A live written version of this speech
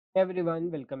Everyone,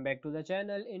 welcome back to the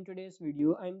channel. In today's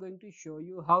video, I'm going to show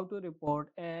you how to report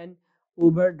an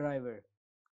Uber driver.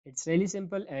 It's really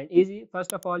simple and easy.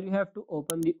 First of all, you have to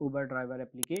open the Uber driver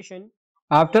application.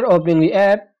 After opening the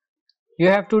app, you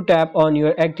have to tap on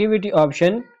your activity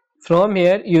option. From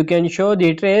here, you can show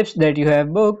the trips that you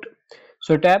have booked.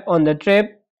 So tap on the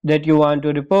trip that you want to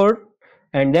report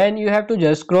and then you have to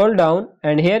just scroll down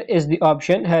and here is the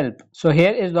option help. So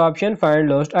here is the option find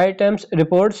lost items,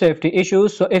 report safety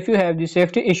issues. So if you have the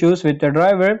safety issues with the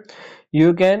driver,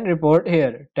 you can report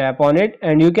here. Tap on it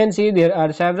and you can see there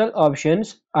are several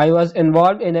options. I was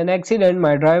involved in an accident.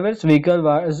 My driver's vehicle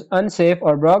was unsafe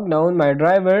or broke down. My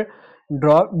driver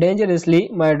dropped dangerously.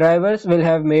 My drivers will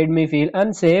have made me feel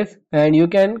unsafe and you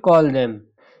can call them.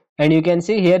 And you can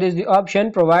see here is the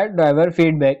option provide driver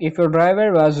feedback. If your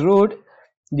driver was rude,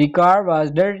 the car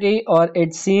was dirty, or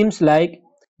it seems like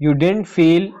you didn't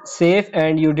feel safe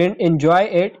and you didn't enjoy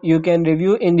it, you can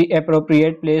review in the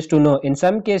appropriate place to know. In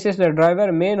some cases, the driver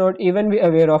may not even be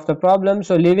aware of the problem,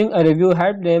 so leaving a review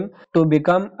helps them to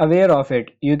become aware of it.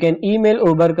 You can email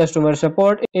Uber customer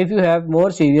support if you have more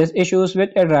serious issues with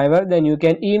a driver, then you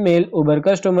can email Uber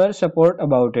customer support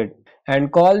about it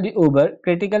and call the Uber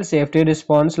critical safety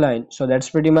response line. So that's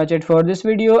pretty much it for this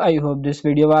video. I hope this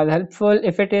video was helpful.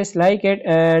 If it is, like it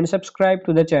and subscribe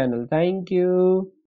to the channel. Thank you.